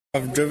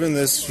I've driven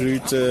this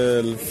route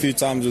a few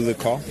times with the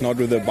car, not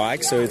with the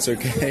bike, so it's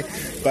okay.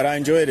 But I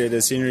enjoyed it.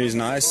 The scenery is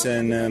nice,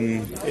 and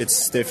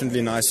it's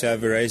definitely nice to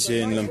have a race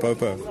here in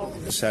Limpopo.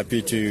 Just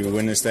happy to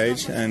win a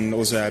stage, and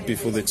also happy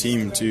for the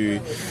team to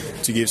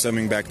give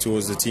something back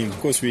towards the team. Of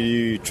course, we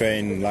do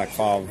train like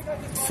 4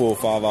 or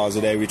 5 hours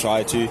a day. We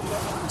try to.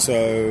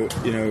 So,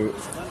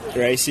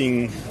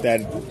 racing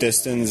that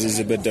distance is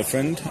a bit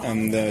different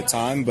the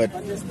time, but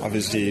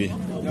obviously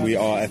we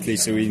are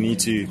athletes, so we need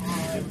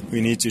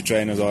to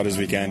train as hard as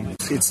we can.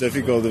 It's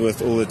difficult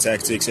with all the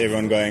tactics,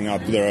 everyone going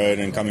up the road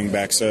and coming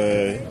back,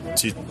 so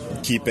to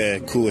keep a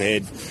cool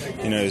head,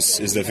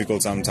 is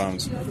difficult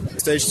sometimes.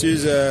 Stage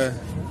 2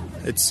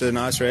 it's a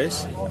nice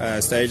race.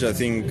 Stage, I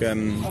think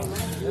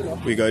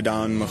we go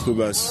down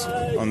Mahubas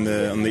on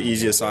the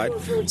easier side,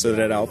 so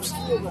that helps.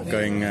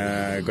 Going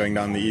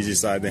down the easy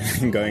side,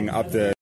 then going up the